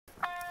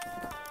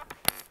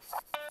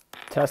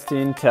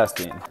Testing,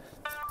 testing.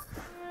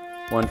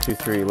 1, 2,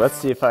 3. Let's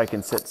see if I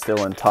can sit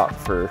still and talk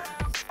for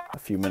a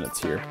few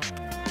minutes here.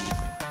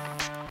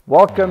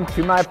 Welcome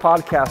to my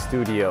podcast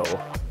studio.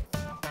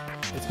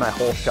 It's my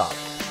whole shop.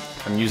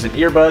 I'm using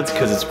earbuds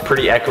because it's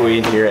pretty echoey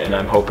in here, and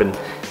I'm hoping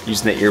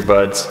using the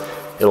earbuds,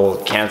 it'll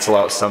cancel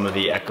out some of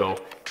the echo.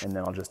 And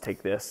then I'll just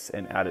take this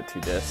and add it to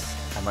this.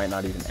 I might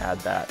not even add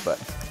that, but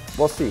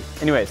we'll see.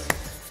 Anyways,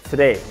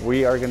 today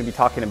we are going to be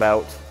talking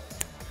about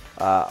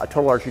a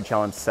total archery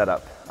challenge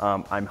setup.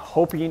 I'm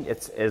hoping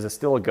it's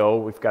still a go.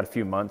 We've got a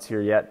few months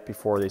here yet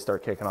before they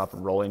start kicking off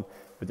and rolling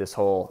with this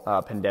whole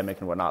pandemic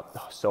and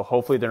whatnot. So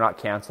hopefully they're not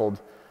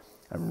canceled.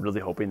 I'm really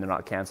hoping they're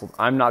not canceled.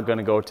 I'm not going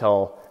to go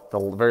till the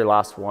very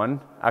last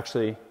one.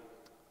 Actually,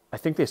 I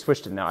think they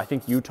switched it now. I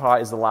think Utah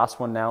is the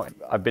last one now.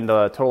 I've been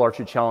to a total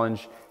archery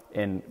challenge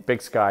in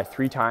Big Sky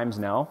 3 times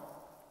now,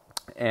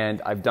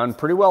 and I've done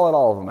pretty well at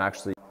all of them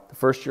actually. The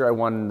first year I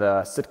won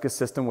the Sitka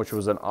system, which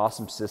was an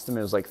awesome system.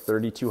 It was like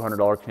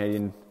 $3,200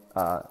 Canadian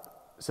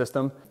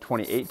system.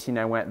 2018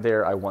 I went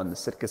there, I won the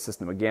Sitka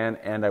system again,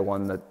 and I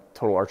won the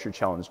Total Archery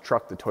Challenge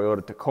truck, the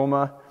Toyota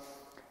Tacoma.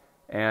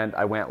 And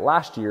I went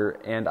last year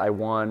and I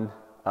won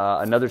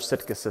another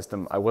Sitka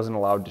system. I wasn't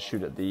allowed to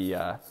shoot at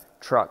the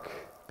truck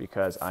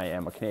because I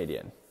am a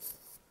Canadian.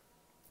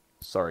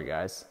 Sorry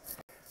guys.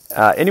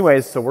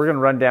 Anyways, so we're gonna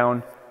run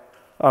down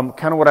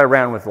kind of what I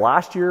ran with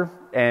last year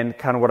and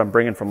kind of what I'm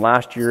bringing from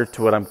last year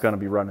to what I'm gonna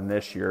be running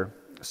this year.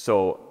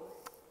 So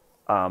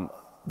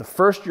the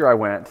first year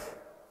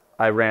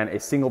I ran a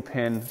single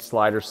pin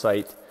slider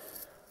sight,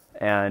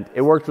 and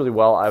it worked really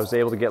well. I was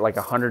able to get like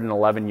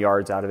 111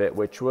 yards out of it,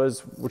 which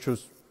was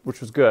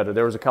good.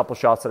 There was a couple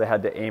shots that I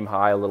had to aim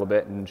high a little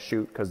bit and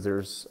shoot, because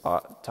there's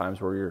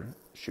times where you're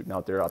shooting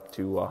out there up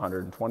to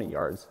 120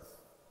 yards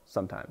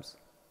sometimes.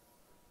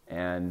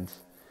 And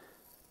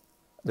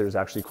there's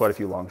actually quite a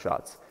few long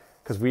shots,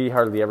 because we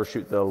hardly ever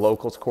shoot the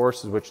locals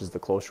courses, which is the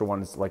closer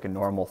one. It's like a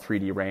normal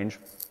 3D range.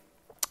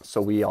 So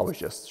we always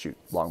just shoot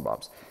long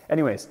bombs.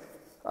 Anyways,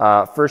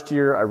 first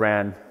year I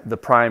ran the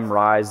prime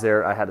rise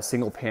there. I had a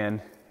single pin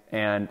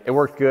and it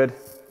worked good.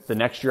 The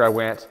next year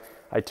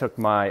I took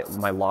my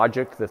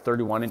Logic, the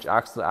 31-inch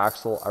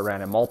Axcel. I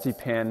ran a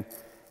multi-pin,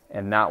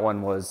 and that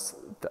one was,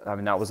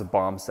 that was a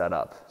bomb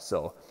setup.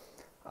 So,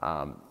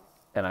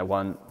 and I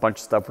won a bunch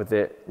of stuff with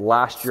it.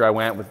 Last year I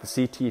went with the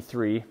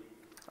CT3.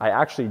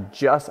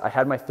 I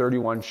had my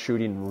 31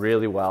 shooting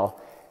really well,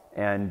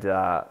 and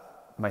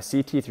my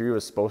CT3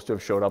 was supposed to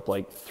have showed up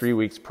like 3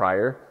 weeks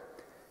prior,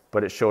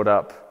 but it showed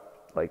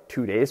up like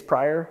 2 days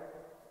prior.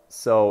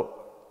 So,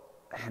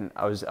 and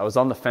I was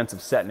on the fence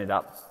of setting it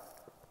up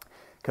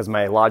because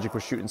my Logic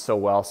was shooting so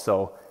well.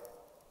 So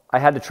I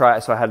had to try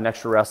it. So I had an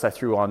extra rest I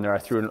threw on there. I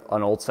threw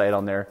an old sight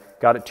on there,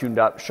 got it tuned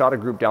up, shot a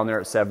group down there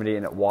at 70,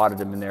 and it wadded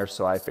them in there.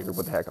 So I figured,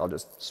 what the heck, I'll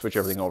just switch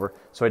everything over.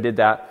 So I did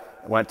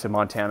that, went to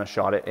Montana,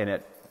 shot it, and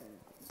it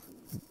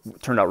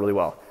turned out really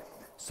well.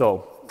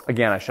 So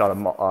again, I shot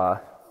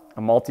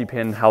a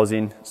multi-pin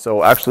housing.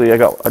 So actually I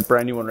got a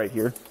brand new one right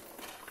here.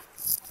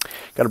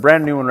 Got a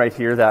brand new one right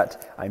here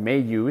that I may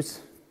use.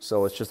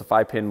 So it's just a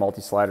 5-pin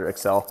multi-slider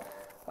Axcel.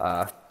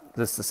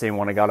 This is the same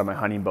one I got on my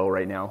hunting bow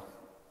right now.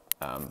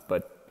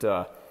 But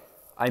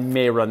I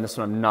may run this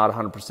one. I'm not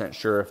 100%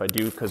 sure if I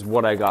do, because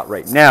what I got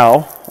right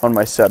now on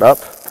my setup,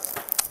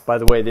 by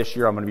the way, this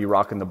year I'm going to be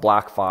rocking the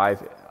Black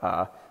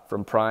 5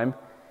 from Prime.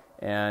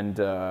 And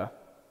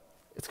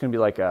it's going to be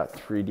like a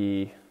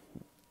 3D,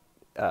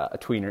 a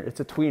tweener. It's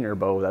a tweener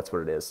bow, that's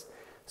what it is.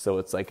 So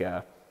it's like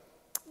a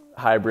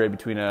hybrid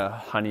between a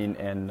hunting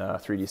and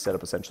a 3D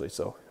setup essentially.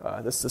 So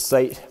this is the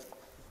sight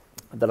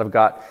that I've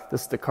got.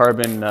 This is the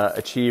Carbon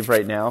Achieve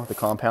right now, the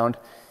compound,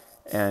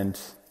 and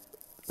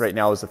right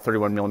now is a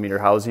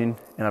 31mm housing,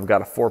 and I've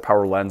got a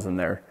 4-power lens in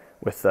there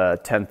with a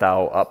 10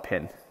 thou up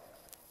pin.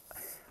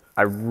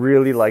 I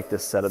really like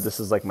this setup. This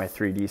is like my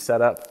 3D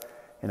setup,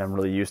 and I'm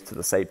really used to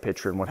the sight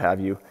picture and what have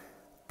you,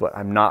 but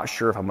I'm not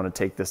sure if I'm going to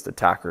take this to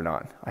TAC or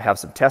not. I have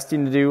some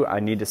testing to do. I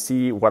need to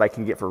see what I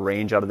can get for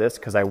range out of this,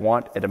 because I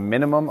want at a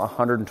minimum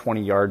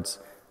 120 yards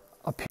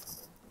up.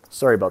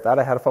 Sorry about that.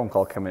 I had a phone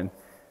call come in.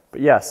 But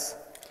yes,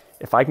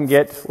 if I can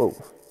get,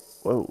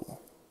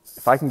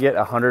 if I can get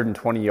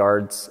 120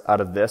 yards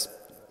out of this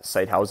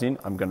sight housing,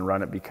 I'm going to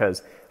run it,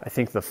 because I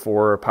think the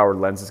 4-powered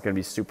lens is going to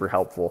be super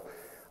helpful,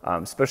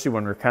 especially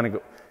when we're kind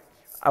of,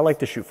 I like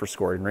to shoot for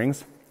scoring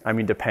rings. I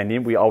mean,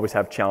 depending, we always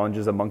have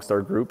challenges amongst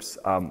our groups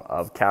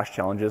of cash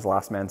challenges,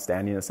 last man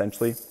standing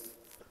essentially.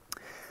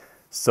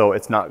 So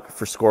it's not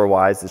for score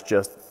wise, it's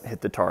just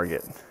hit the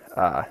target.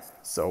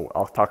 So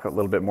I'll talk a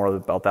little bit more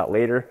about that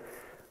later.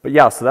 But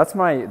yeah, so that's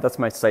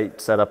my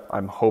sight setup.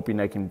 I'm hoping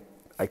I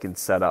can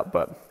set up,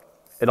 but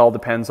it all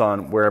depends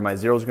on where my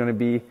zero is going to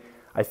be.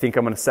 I think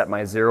I'm going to set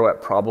my zero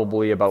at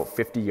probably about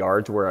 50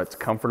 yards where it's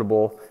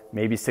comfortable,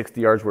 maybe 60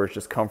 yards where it's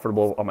just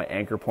comfortable on my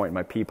anchor point and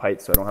my peep height,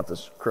 so I don't have to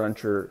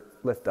crunch or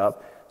lift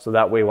up. So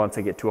that way, once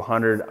I get to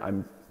 100,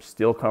 I'm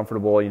still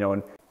comfortable, you know,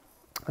 and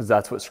because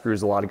that's what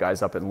screws a lot of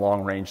guys up in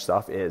long range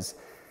stuff is,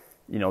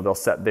 you know, they'll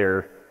set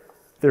their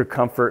their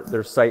comfort,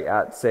 their sight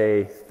at,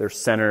 say, their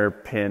center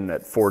pin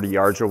at 40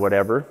 yards or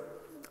whatever,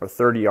 or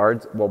 30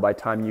 yards. Well, by the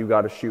time you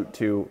got to shoot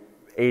to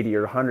 80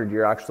 or 100,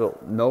 your actual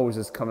nose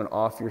is coming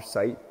off your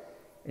sight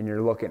and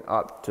you're looking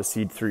up to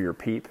see through your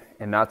peep.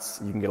 And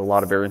that's, you can get a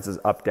lot of variances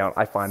up, down.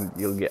 I find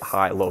you'll get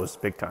high, lows,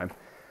 big time.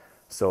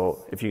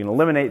 So if you can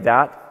eliminate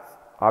that,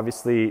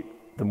 obviously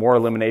the more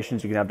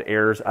eliminations you can have to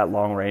errors at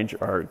long range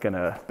are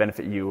gonna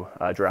benefit you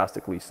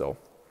drastically. So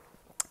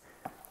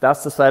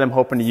that's the sight I'm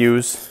hoping to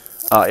use.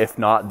 If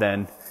not,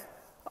 then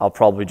I'll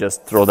probably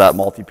just throw that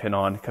multi-pin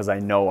on because I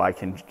know I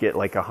can get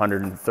like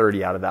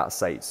 130 out of that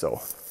sight.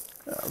 So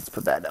let's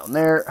put that down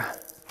there.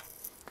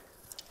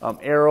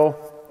 Arrow,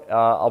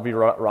 I'll be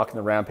rocking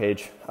the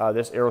Rampage.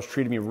 This arrow's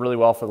treated me really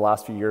well for the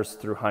last few years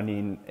through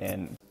hunting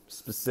and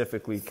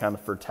specifically kind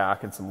of for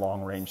tack and some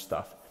long range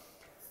stuff.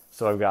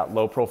 So I've got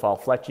low profile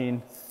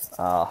fletching,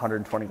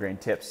 120 grain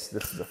tips.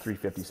 This is a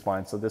 350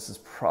 spine. So this is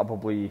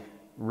probably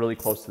really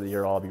close to the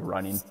arrow I'll be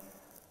running.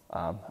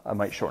 I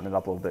might shorten it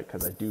up a little bit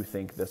because I do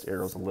think this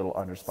arrow is a little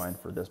underspined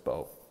for this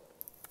bow.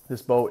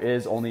 This bow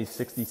is only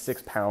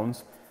 66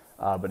 pounds,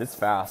 but it's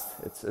fast.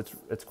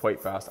 It's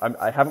quite fast.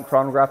 I haven't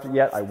chronographed it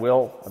yet. I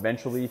will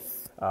eventually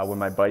when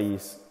my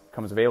buddies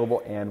comes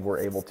available and we're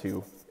able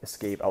to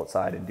escape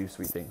outside and do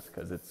sweet things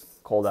because it's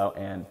cold out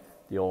and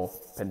the old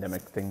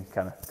pandemic thing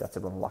kind of got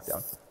everyone locked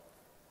down.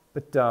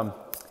 But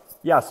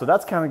yeah, so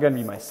that's kind of going to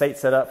be my sight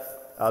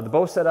setup. The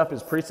bow setup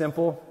is pretty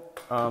simple.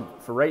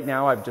 For right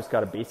now, I've just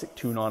got a basic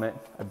tune on it.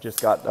 I've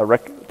just got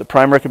the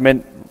prime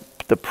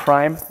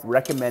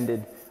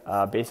recommended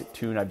basic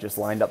tune. I've just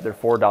lined up their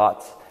 4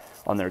 dots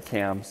on their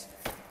cams,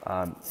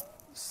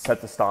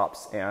 set the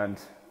stops, and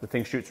the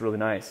thing shoots really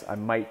nice. I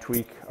might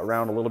tweak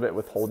around a little bit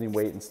with holding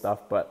weight and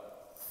stuff, but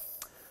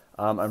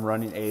I'm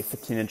running a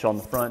 15-inch on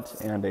the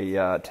front and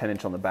a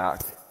 10-inch on the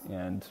back,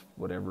 and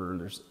whatever,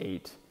 there's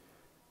 8,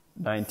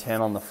 9,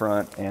 10 on the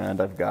front,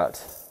 and I've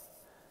got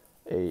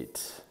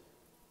 8,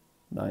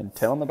 9,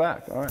 10 on the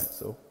back. All right,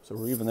 so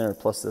we're even there,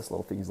 plus this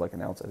little thing is like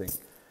an ounce, I think.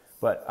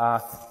 But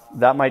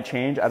that might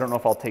change. I don't know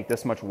if I'll take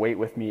this much weight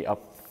with me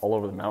up all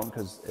over the mountain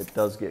because it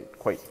does get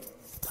quite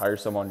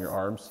tiresome on your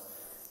arms,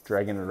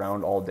 dragging it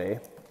around all day,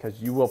 because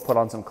you will put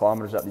on some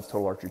kilometers at these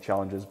total archery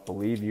challenges,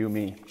 believe you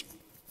me.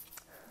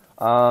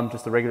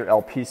 Just a regular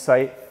LP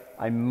sight.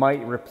 I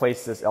might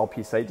replace this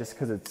LP sight just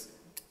because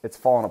it's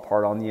falling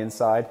apart on the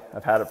inside.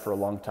 I've had it for a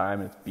long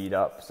time and it's beat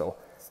up, so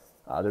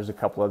there's a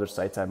couple other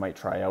sights I might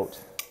try out.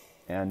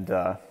 And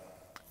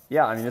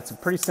yeah, I mean, it's a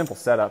pretty simple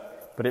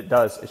setup, but it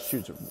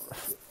shoots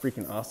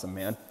freaking awesome,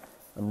 man.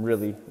 I'm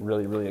really,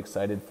 really, really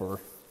excited for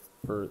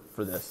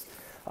this.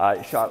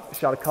 I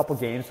shot a couple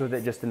games with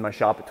it just in my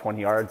shop at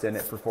 20 yards, and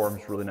it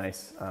performs really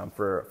nice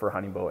for a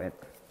hunting bow. And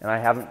I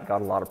haven't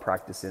got a lot of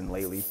practice in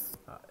lately,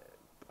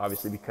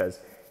 obviously because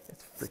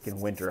it's freaking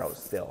winter out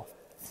still.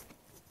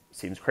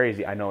 Seems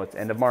crazy. I know it's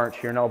end of March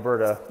here in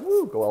Alberta.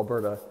 Woo, go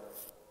Alberta.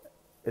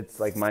 It's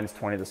like minus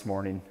 20 this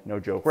morning, no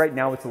joke. Right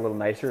now it's a little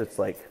nicer. It's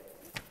like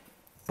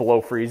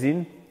below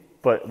freezing,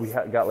 but we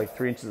got like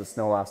 3 inches of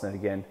snow last night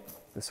again.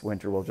 This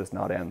winter will just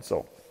not end.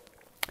 So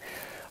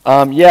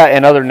yeah,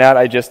 and other than that,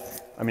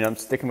 I'm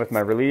sticking with my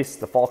release,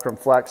 the Fulcrum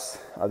Flex.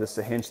 This is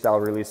a hinge style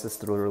release. This is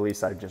the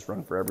release I just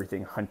run for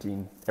everything,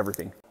 hunting,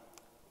 everything.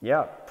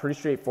 Yeah, pretty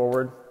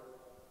straightforward.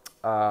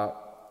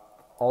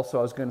 Also,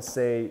 I was going to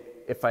say,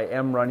 if I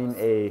am running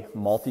a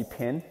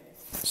multi-pin,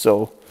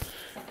 so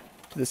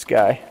this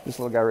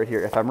little guy right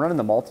here, if I'm running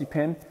the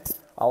multi-pin,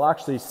 I'll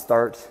actually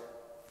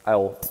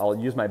I'll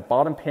use my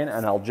bottom pin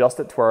and I'll adjust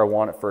it to where I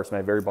want it first,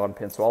 my very bottom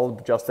pin. So I'll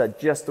adjust that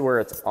just to where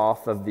it's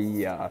off of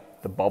the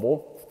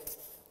bubble.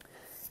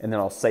 And then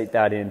I'll sight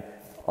that in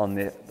on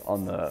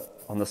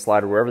the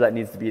slider, wherever that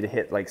needs to be to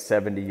hit like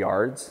 70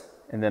 yards.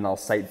 And then I'll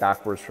sight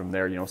backwards from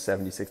there,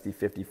 70, 60,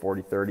 50,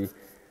 40, 30.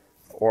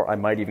 Or I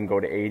might even go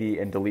to 80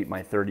 and delete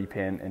my 30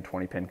 pin and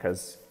 20 pin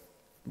because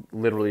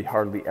literally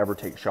hardly ever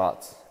take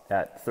shots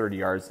at 30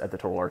 yards at the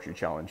Total Archery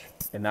Challenge.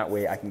 And that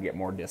way I can get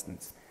more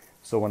distance.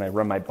 So when I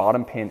run my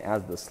bottom pin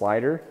as the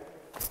slider,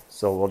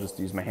 so we'll just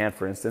use my hand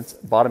for instance,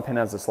 bottom pin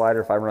as the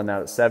slider, if I run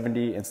that at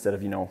 70 instead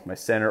of, my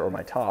center or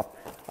my top,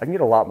 I can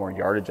get a lot more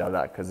yardage out of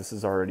that because this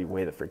is already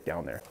way the frick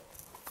down there.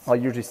 I'll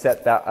usually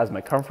set that as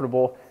my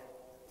comfortable,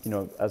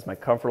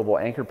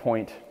 anchor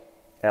point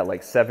at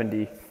like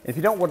 70. If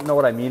you don't know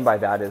what I mean by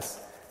that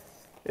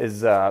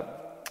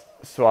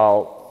so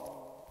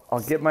I'll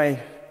get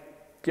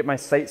my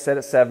sight set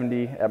at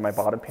 70 at my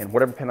bottom pin,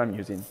 whatever pin I'm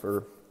using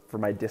for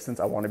my distance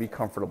I want to be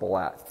comfortable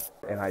at.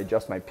 And I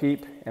adjust my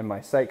peep and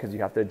my sight because you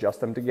have to adjust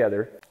them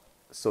together.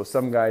 So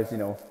some guys,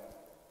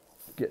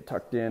 get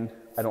tucked in.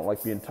 I don't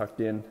like being tucked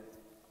in.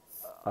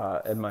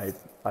 I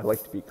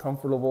like to be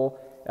comfortable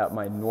at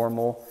my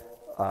normal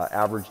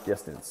average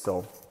distance.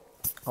 So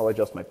I'll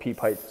adjust my peep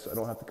height so I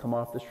don't have to come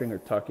off the string or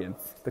tuck in.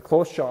 The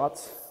close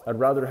shots, I'd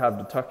rather have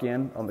to tuck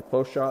in on the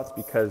close shots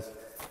because,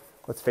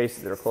 let's face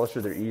it, they're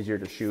closer, they're easier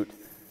to shoot.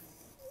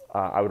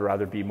 I would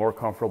rather be more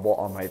comfortable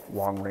on my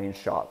long range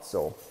shots.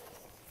 So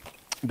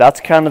that's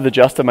kind of the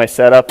gist of my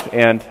setup.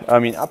 And I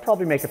mean, I'll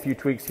probably make a few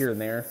tweaks here and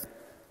there.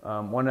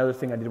 One other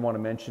thing I did want to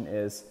mention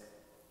is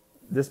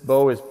this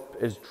bow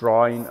is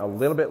drawing a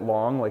little bit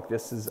long. Like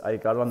this is, I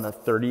got it on the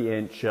 30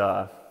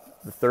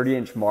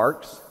 inch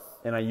marks,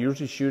 and I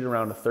usually shoot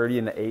around a 30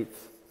 and an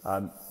eighth,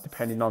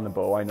 depending on the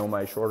bow. I know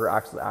my shorter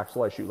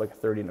Axcel, I shoot like a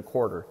 30 and a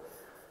quarter.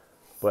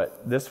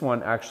 But this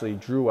one actually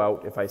drew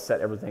out, if I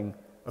set everything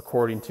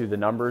according to the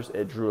numbers,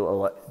 it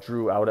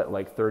drew out at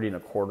like 30 and a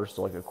quarter,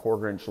 so like a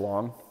 1/4 inch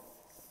long.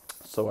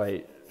 So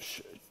I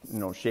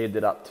shaved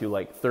it up to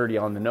like 30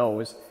 on the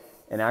nose,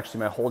 and actually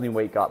my holding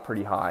weight got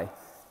pretty high,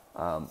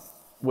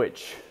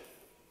 which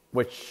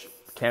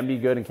can be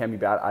good and can be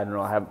bad. I don't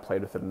know, I haven't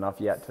played with it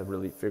enough yet to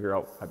really figure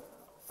out.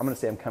 I'm gonna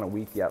say I'm kind of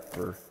weak yet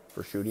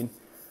for shooting,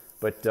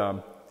 but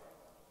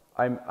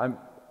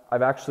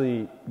I've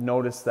actually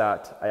noticed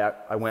that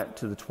I went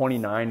to the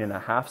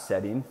 29.5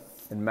 setting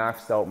and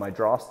maxed out my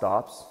draw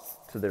stops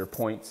to their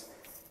points,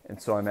 and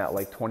so I'm at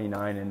like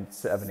 29 and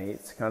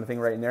 7/8 kind of thing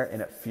right in there,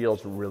 and it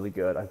feels really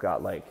good. I've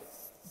got like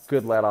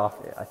good let off.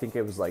 I think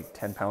it was like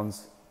 10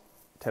 pounds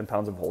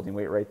of holding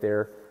weight right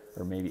there,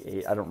 or maybe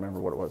 8. I don't remember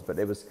what it was, but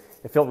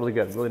it felt really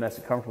good, really nice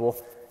and comfortable,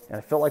 and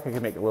I felt like I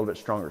could make a little bit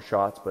stronger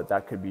shots, but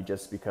that could be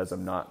just because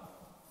I'm not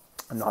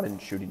in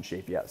shooting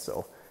shape yet.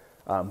 So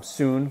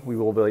soon we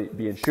will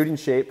be in shooting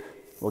shape.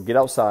 We'll get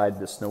outside,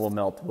 the snow will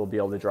melt, we'll be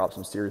able to drop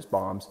some serious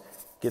bombs,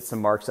 get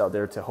some marks out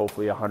there to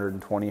hopefully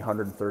 120,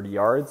 130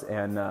 yards.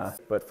 And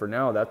but for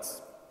now,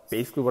 that's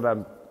basically what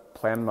I'm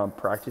planning on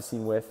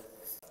practicing with.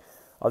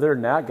 Other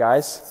than that,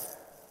 guys,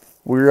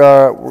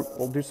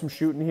 we'll do some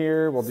shooting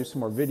here. We'll do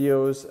some more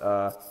videos.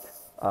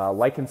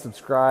 Like and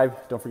subscribe.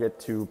 Don't forget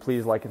to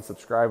please like and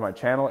subscribe my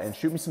channel, and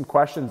shoot me some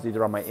questions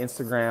either on my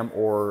Instagram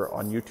or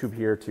on YouTube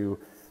here to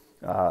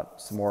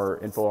some more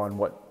info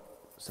on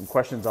some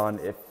questions on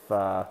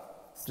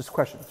just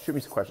questions. Shoot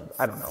me some questions.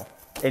 I don't know,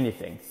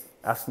 anything.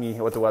 Ask me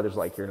what the weather's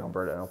like here in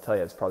Alberta, and I'll tell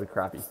you it's probably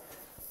crappy.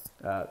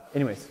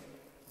 Anyways,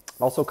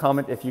 also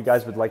comment if you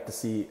guys would like to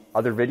see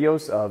other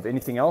videos of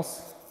anything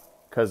else,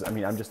 because I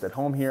mean, I'm just at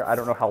home here. I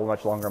don't know how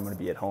much longer I'm going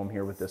to be at home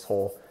here with this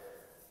whole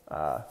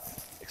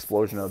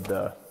explosion of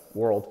the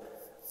world,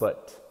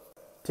 but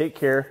take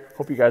care.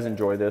 Hope you guys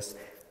enjoy this.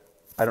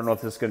 I don't know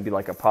if this is going to be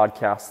like a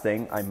podcast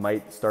thing. I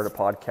might start a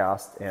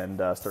podcast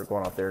and start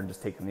going out there and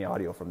just taking the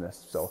audio from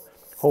this. So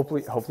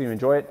hopefully you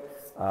enjoy it.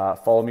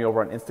 Follow me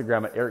over on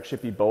Instagram at Eric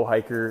Shippey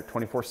Bowhiker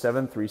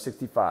 24/7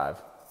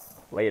 365.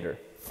 Later.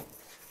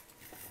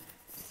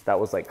 That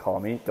was like call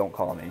me, don't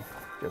call me,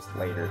 just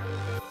later.